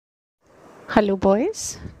Hello,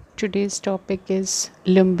 boys. Today's topic is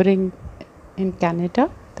lumbering in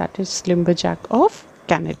Canada, that is, lumberjack of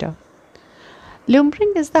Canada.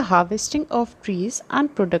 Lumbering is the harvesting of trees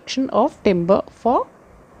and production of timber for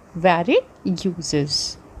varied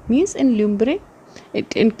uses. Means in lumbering,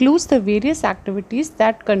 it includes the various activities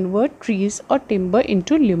that convert trees or timber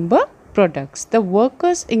into lumber products. The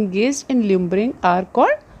workers engaged in lumbering are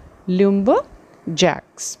called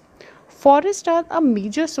lumberjacks. Forests are a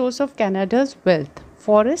major source of Canada's wealth.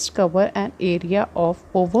 Forests cover an area of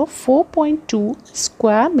over 4.2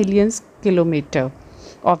 square million kilometer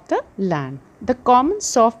of the land. The common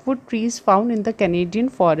softwood trees found in the Canadian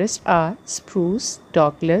forest are spruce,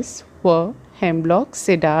 douglas, fir, hemlock,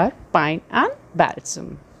 cedar, pine and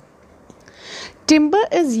balsam. Timber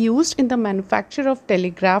is used in the manufacture of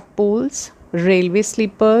telegraph poles, railway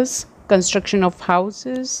sleepers, construction of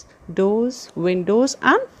houses, doors, windows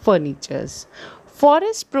and furnitures.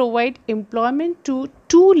 Forests provide employment to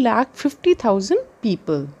 250,000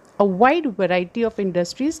 people. A wide variety of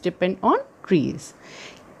industries depend on trees.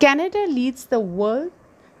 Canada leads the world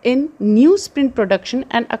in newsprint production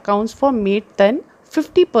and accounts for more than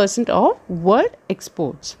 50% of world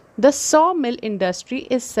exports. The sawmill industry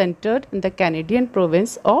is centered in the Canadian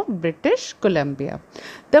province of British Columbia.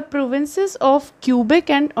 The provinces of Quebec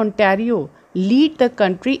and Ontario lead the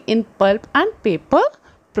country in pulp and paper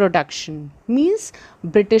production. Means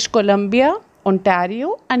British Columbia,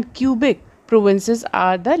 Ontario and Quebec provinces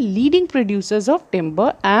are the leading producers of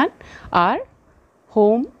timber and are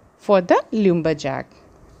home for the lumberjack.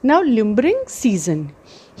 Now, lumbering season.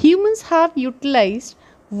 Humans have utilized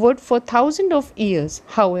wood for thousands of years.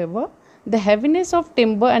 However, the heaviness of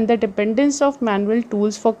timber and the dependence of manual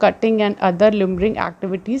tools for cutting and other lumbering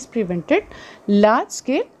activities prevented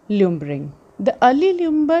large-scale lumbering. The early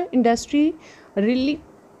lumber industry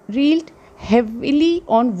relied heavily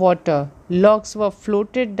on water. Logs were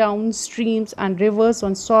floated down streams and rivers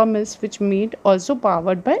on sawmills, which made also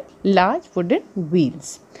powered by large wooden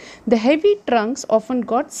wheels. The heavy trunks often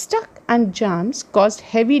got stuck and jams caused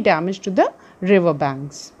heavy damage to the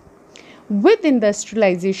riverbanks. With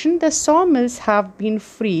industrialization, the sawmills have been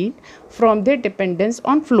freed from their dependence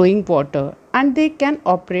on flowing water and they can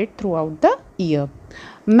operate throughout the year.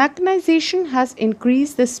 Mechanization has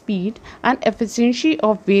increased the speed and efficiency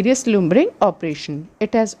of various lumbering operations.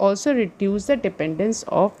 It has also reduced the dependence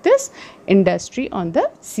of this industry on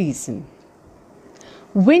the season.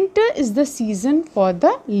 Winter is the season for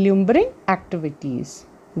the lumbering activities,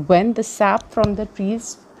 when the sap from the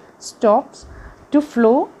trees stops to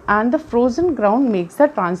flow and the frozen ground makes the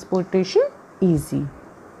transportation easy.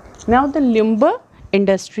 Now, the lumber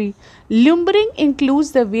industry. Lumbering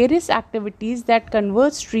includes the various activities that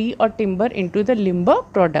convert tree or timber into the lumber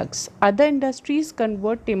products. Other industries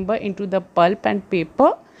convert timber into the pulp and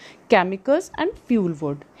paper, chemicals and fuel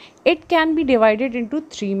wood. It can be divided into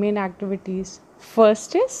three main activities.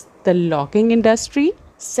 First is the logging industry,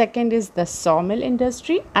 second is the sawmill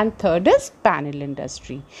industry and third is panel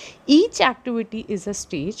industry. Each activity is a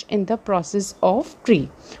stage in the process of tree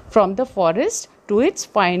from the forest to its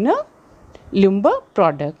final lumber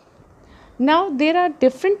product. Now, there are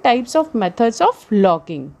different types of methods of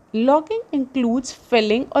logging. Logging includes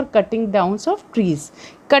felling or cutting down of trees,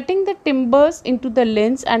 cutting the timbers into the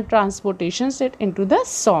limbs and transportation it into the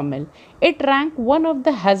sawmill. It ranks one of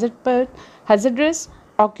the hazardous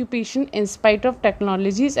occupation in spite of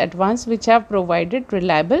technology's advance which have provided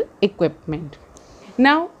reliable equipment.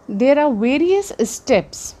 Now, there are various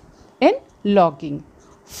steps in logging.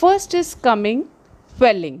 First is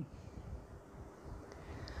felling.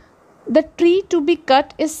 The tree to be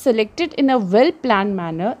cut is selected in a well-planned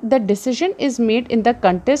manner. The decision is made in the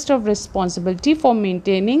context of responsibility for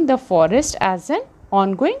maintaining the forest as an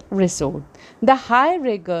ongoing resource. The high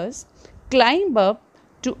riggers climb up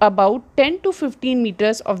to about 10 to 15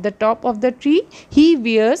 meters of the top of the tree. He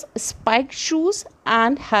wears spiked shoes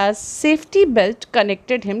and has safety belt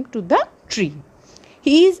connected him to the tree.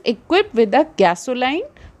 He is equipped with a gasoline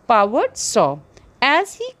powered saw.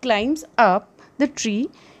 As he climbs up the tree,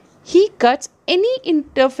 he cuts any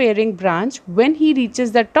interfering branch. When he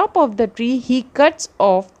reaches the top of the tree, he cuts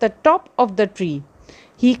off the top of the tree.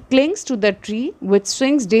 He clings to the tree, which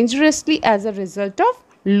swings dangerously as a result of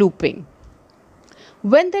looping.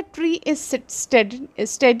 When the tree is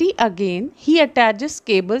steady again, he attaches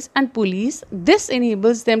cables and pulleys. This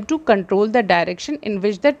enables them to control the direction in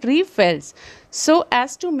which the tree falls, so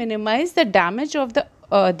as to minimize the damage of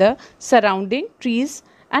the surrounding trees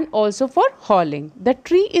and also for hauling. The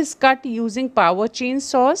tree is cut using power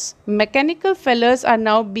chainsaws. Mechanical fellers are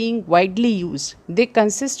now being widely used. They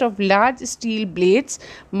consist of large steel blades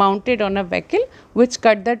mounted on a vehicle which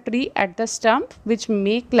cut the tree at the stump, which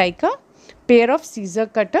make like a pair of scissor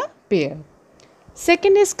cutter pair.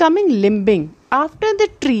 Second is coming limbing. After the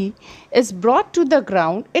tree is brought to the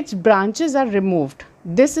ground, its branches are removed.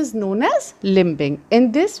 This is known as limbing.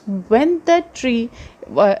 In this, when the tree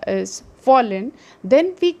is fallen,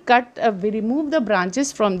 then we remove the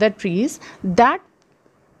branches from the trees. That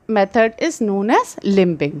method is known as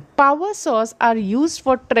limbing. Power saws are used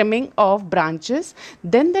for trimming of branches.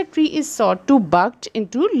 Then the tree is sawed to bucked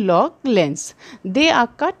into log lengths. They are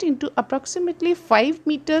cut into approximately 5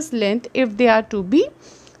 meters length if they are to be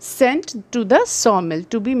sent to the sawmill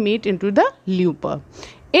to be made into the lumber.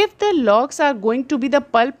 If the logs are going to be the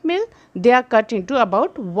pulp mill, they are cut into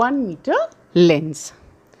about 1 meter lengths.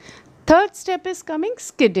 Third step is coming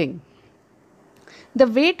skidding. The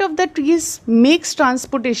weight of the trees makes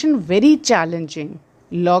transportation very challenging.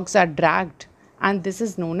 Logs are dragged and this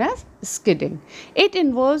is known as skidding. It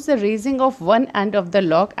involves the raising of one end of the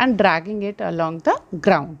log and dragging it along the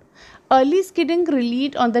ground. Early skidding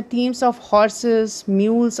relied on the teams of horses,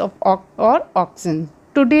 mules or oxen.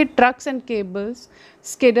 Today, trucks and cables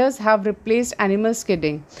skidders have replaced animal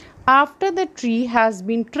skidding. After the tree has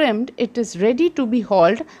been trimmed, it is ready to be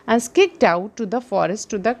hauled and skidded out to the forest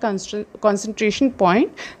to the concentration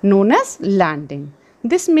point known as landing.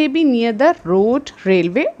 This may be near the road,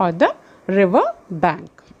 railway or the river bank.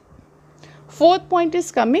 Fourth point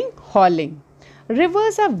is coming hauling.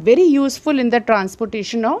 Rivers are very useful in the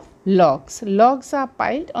transportation of logs. Logs are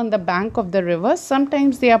piled on the bank of the river.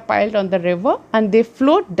 Sometimes they are piled on the river and they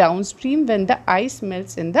float downstream when the ice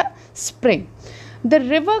melts in the spring. The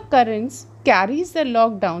river currents carries the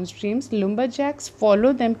log downstreams. Lumberjacks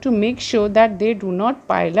follow them to make sure that they do not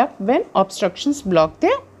pile up when obstructions block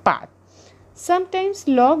their path. Sometimes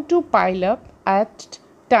logs do pile up at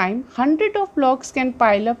time. Hundreds of logs can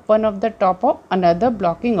pile up one of the top of another,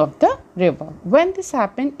 blocking of the river. When this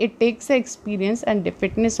happens, it takes the experience and the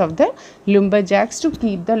fitness of the lumberjacks to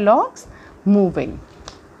keep the logs moving.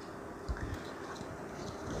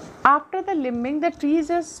 After the limbing, the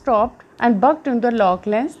trees are stopped and bucked into log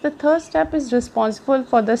lengths. The third step is responsible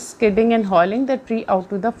for the skidding and hauling the tree out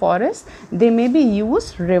to the forest. They may be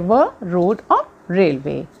used river, road or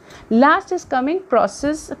railway. Last is coming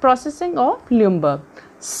processing of lumber.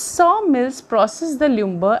 Sawmills process the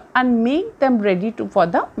lumber and make them ready for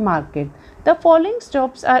the market. The following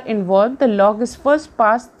steps are involved. The log is first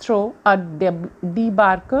passed through a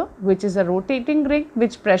debarker, which is a rotating ring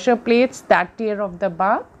which pressure plates that tear off the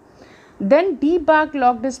bark. Then debarked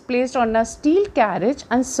log is placed on a steel carriage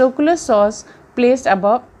and circular saws placed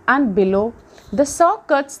above and below. The saw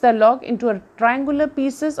cuts the log into triangular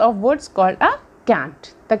pieces of wood called a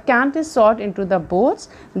cant. The cant is sawed into the boards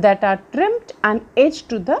that are trimmed and edged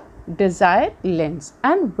to the desired lengths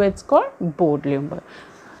and widths called board lumber.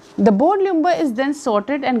 The board lumber is then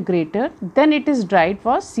sorted and grated. Then it is dried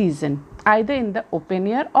for season, either in the open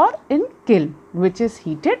air or in kiln, which is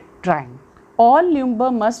heated drying. All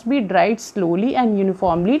lumber must be dried slowly and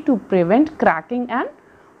uniformly to prevent cracking and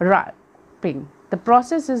wrapping. The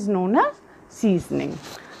process is known as seasoning.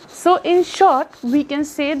 So in short, we can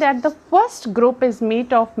say that the first group is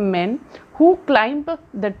made of men who climb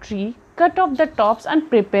the tree, cut off the tops and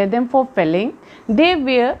prepare them for felling. They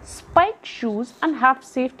wear spiked shoes and have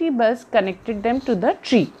safety belts connected them to the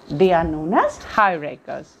tree. They are known as high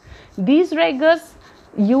raggers. These raggers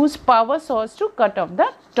use power saws to cut off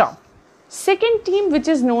the top. Second team, which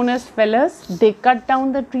is known as fellers, they cut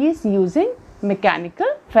down the trees using mechanical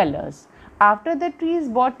fellers. After the tree is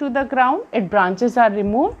brought to the ground, its branches are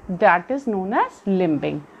removed. That is known as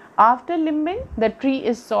limbing. After limbing, the tree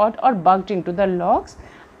is sawed or bucked into the logs.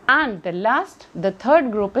 And the third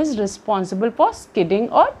group is responsible for skidding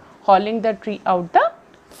or hauling the tree out the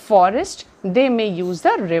forest. They may use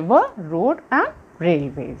the river, road and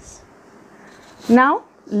railways. Now,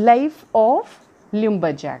 life of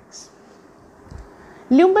lumberjacks.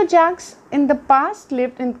 Lumberjacks in the past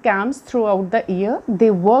lived in camps throughout the year.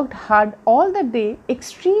 They worked hard all the day,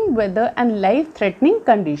 extreme weather and life-threatening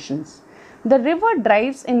conditions. The river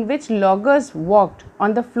drives in which loggers walked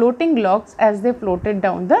on the floating logs as they floated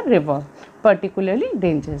down the river, particularly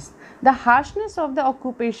dangerous. The harshness of the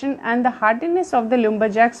occupation and the hardiness of the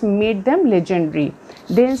lumberjacks made them legendary.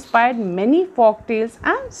 They inspired many folk tales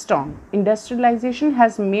and songs. Industrialization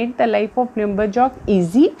has made the life of lumberjack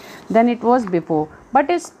easy than it was before, but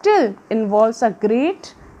it still involves a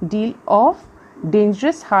great deal of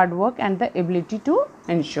dangerous hard work and the ability to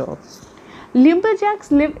ensure.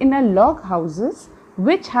 Lumberjacks live in a log houses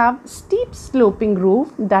which have steep sloping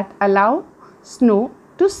roof that allow snow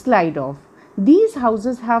to slide off. These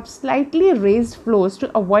houses have slightly raised floors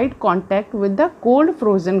to avoid contact with the cold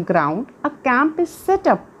frozen ground. A camp is set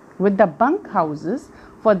up with the bunk houses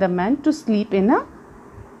for the men to sleep in a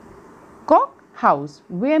cock house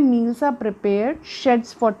where meals are prepared,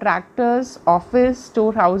 sheds for tractors, office,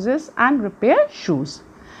 storehouses and repair shoes.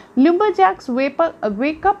 Lumberjacks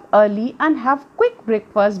wake up early and have quick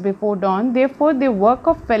breakfast before dawn. Therefore, their work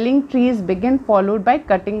of felling trees begin, followed by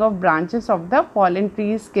cutting off branches of the fallen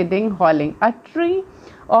trees, skidding, hauling. A tree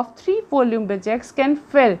of 3-4 lumberjacks can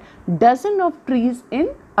fell dozens of trees in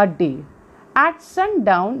a day. At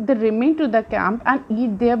sundown, they remain to the camp and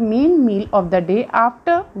eat their main meal of the day,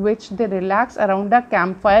 after which they relax around a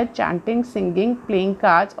campfire, chanting, singing, playing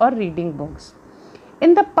cards or reading books.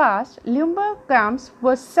 In the past, lumber camps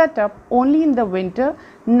were set up only in the winter.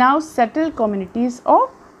 Now, settled communities of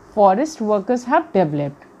forest workers have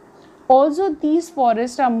developed. Also, these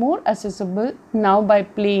forests are more accessible now by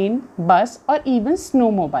plane, bus or even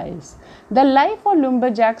snowmobiles. The life of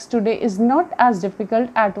lumberjacks today is not as difficult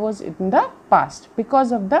as it was in the past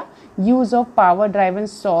because of the use of power-driven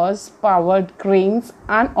saws, powered cranes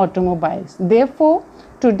and automobiles. Therefore,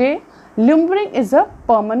 today lumbering is a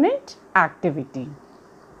permanent activity.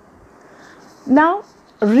 Now,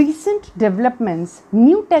 recent developments,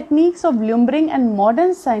 new techniques of lumbering and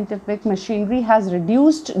modern scientific machinery has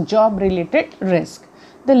reduced job-related risk.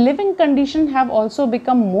 The living conditions have also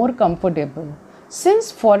become more comfortable.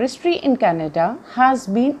 Since forestry in Canada has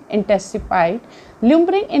been intensified,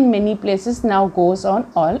 lumbering in many places now goes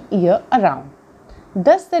on all year around.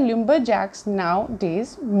 Thus, the lumberjacks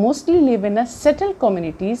nowadays mostly live in a settled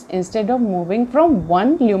communities instead of moving from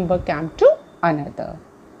one lumber camp to another.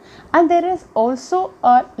 And there is also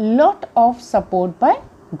a lot of support by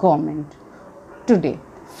government. Today,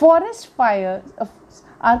 forest fires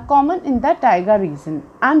are common in the taiga region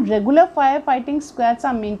and regular firefighting squads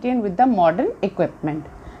are maintained with the modern equipment.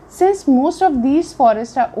 Since most of these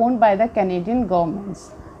forests are owned by the Canadian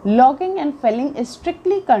governments, logging and felling is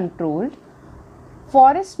strictly controlled.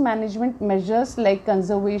 Forest management measures like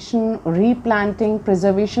conservation, replanting,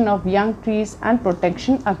 preservation of young trees and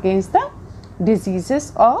protection against the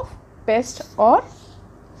diseases of pest or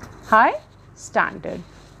high standard.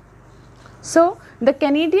 So, the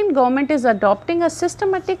Canadian government is adopting a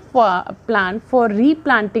systematic plan for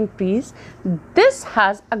replanting trees. This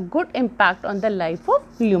has a good impact on the life of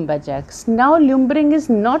lumberjacks. Now, lumbering is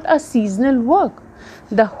not a seasonal work.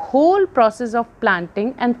 The whole process of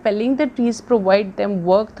planting and felling the trees provide them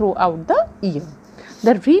work throughout the year.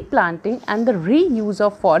 The replanting and the reuse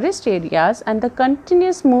of forest areas and the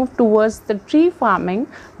continuous move towards the tree farming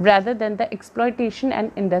rather than the exploitation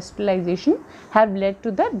and industrialization have led to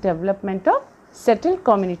the development of settled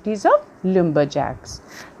communities of lumberjacks.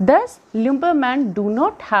 Thus, lumbermen do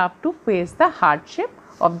not have to face the hardship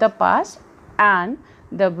of the past and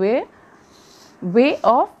the way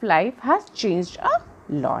of life has changed a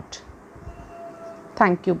lot.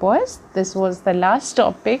 Thank you, boys. This was the last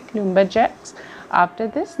topic, lumberjacks. After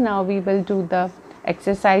this, now we will do the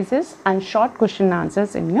exercises and short question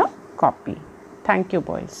answers in your copy. Thank you,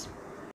 boys.